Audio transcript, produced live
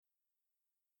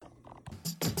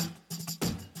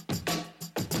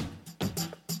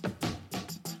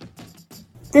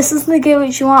This is the Get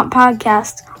What You Want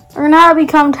podcast. Learn how to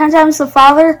become 10 times the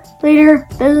father, leader,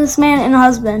 businessman, and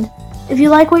husband. If you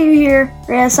like what you hear,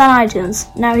 rate us on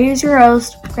iTunes. Now here's your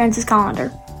host, Francis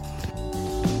Collender.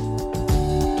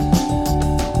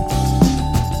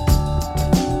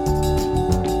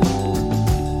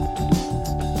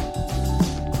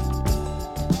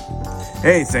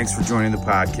 Hey, thanks for joining the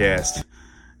podcast.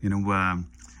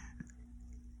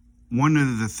 One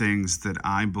of the things that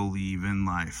I believe in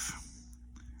life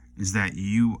is that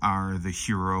you are the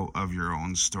hero of your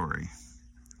own story.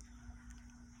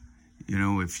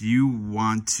 If you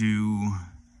want to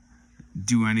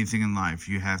do anything in life,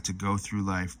 you have to go through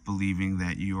life believing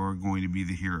that you're going to be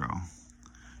the hero.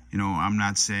 I'm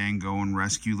not saying go and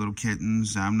rescue little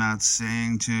kittens. I'm not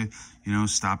saying to,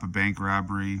 stop a bank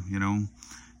robbery. Don't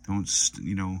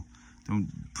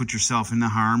put yourself into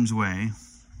harm's way.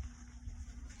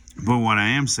 But what I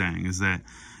am saying is that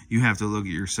you have to look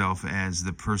at yourself as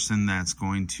the person that's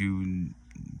going to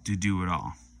do it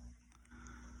all.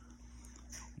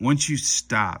 Once you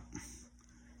stop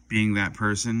being that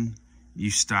person, you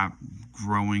stop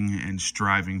growing and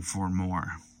striving for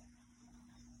more.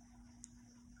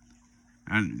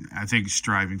 And I think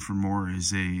striving for more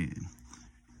it's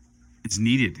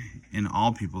needed in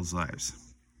all people's lives.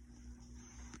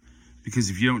 Because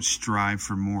if you don't strive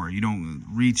for more, you don't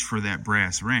reach for that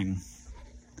brass ring,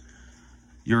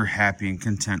 you're happy and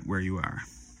content where you are.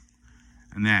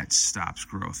 And that stops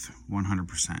growth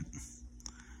 100%.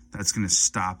 That's going to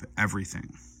stop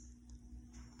everything.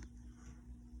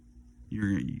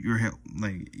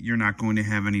 You're not going to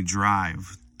have any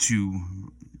drive to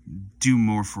do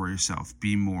more for yourself,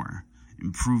 be more,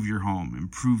 improve your home,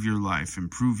 improve your life,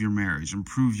 improve your marriage,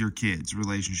 improve your kids'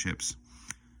 relationships.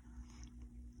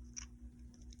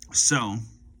 So,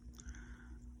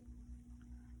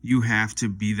 you have to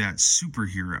be that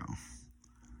superhero.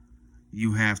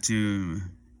 You have to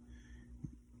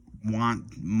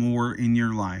want more in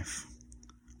your life.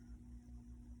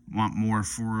 Want more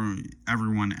for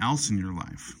everyone else in your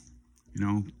life.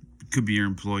 It could be your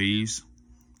employees.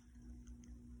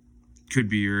 Could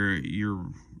be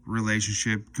your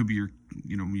relationship. Could be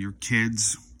your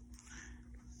kids.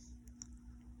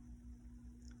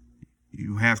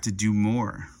 You have to do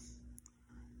more.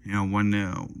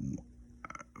 One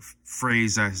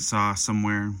phrase I saw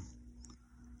somewhere,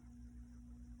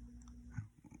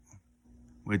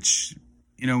 which,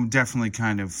 definitely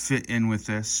kind of fit in with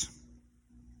this,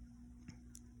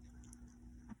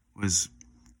 was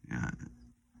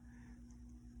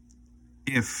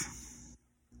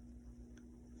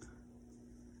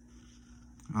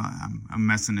I'm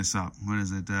messing this up. What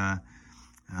is it?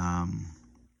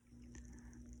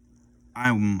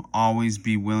 I will always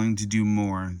be willing to do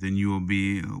more than you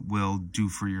will do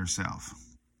for yourself.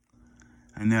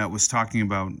 And that was talking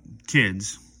about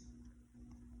kids,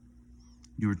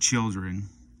 your children.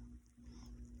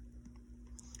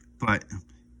 But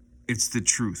it's the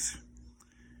truth.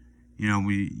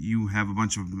 You have a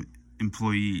bunch of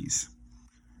employees.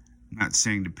 I'm not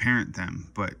saying to parent them,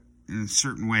 but in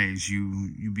certain ways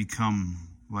you become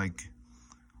like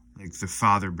the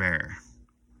father bear.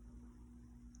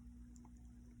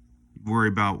 Worry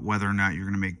about whether or not you're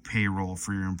going to make payroll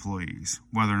for your employees,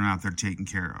 whether or not they're taken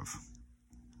care of,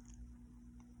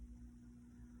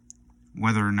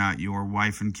 whether or not your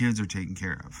wife and kids are taken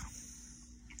care of.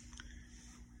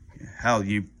 Hell,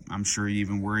 I'm sure you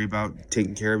even worry about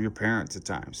taking care of your parents at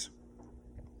times.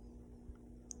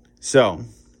 So,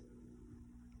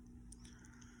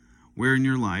 where in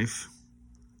your life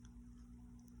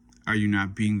are you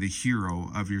not being the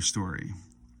hero of your story?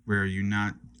 Where are you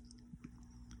not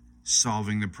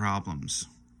solving the problems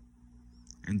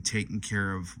and taking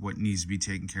care of what needs to be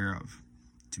taken care of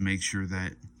to make sure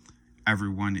that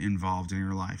everyone involved in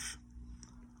your life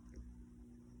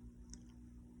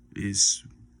is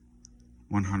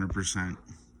 100%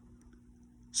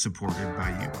 supported by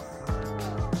you.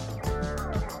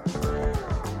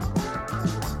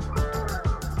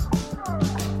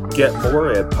 Get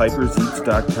more at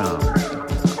piperseats.com.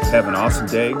 Have an awesome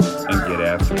day and get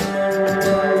after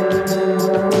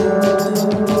it.